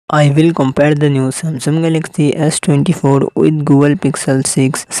I will compare the new Samsung Galaxy S24 with Google Pixel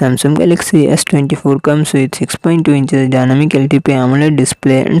 6. Samsung Galaxy S24 comes with 6.2 inches dynamic LTP AMOLED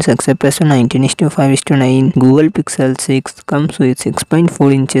display and success ratio 19:5:9. Google Pixel 6 comes with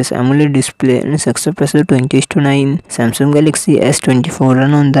 6.4 inches AMOLED display and success ratio 20:9. Samsung Galaxy S24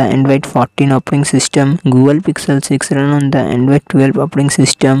 run on the Android 14 operating system. Google Pixel 6 run on the Android 12 operating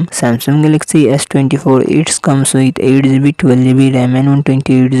system. Samsung Galaxy S24 it comes with 8GB, 12GB RAM and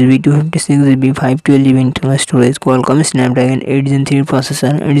 128GB, 256GB, 512GB internal storage. Qualcomm Snapdragon 8 Gen 3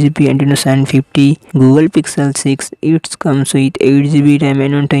 processor, 8GB Adreno 750. Google Pixel 6 it comes with 8GB RAM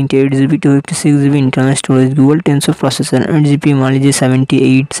and 128GB, 256GB internal storage. Google Tensor processor, 8GB Mali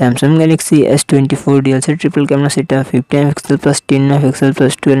J78. Samsung Galaxy S24 dual set triple camera setup, 50MP plus 10MP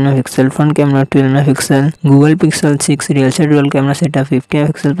plus 12MP front camera, 12MP. Google Pixel 6 real set dual camera setup,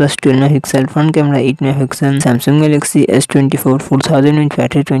 50MP plus 12MP front camera, 8MP. Samsung Galaxy S24 4000 mAh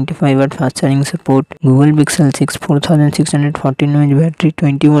battery, 25W fast charging support. Google Pixel 6 4614 mAh battery,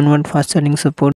 21W fast charging support.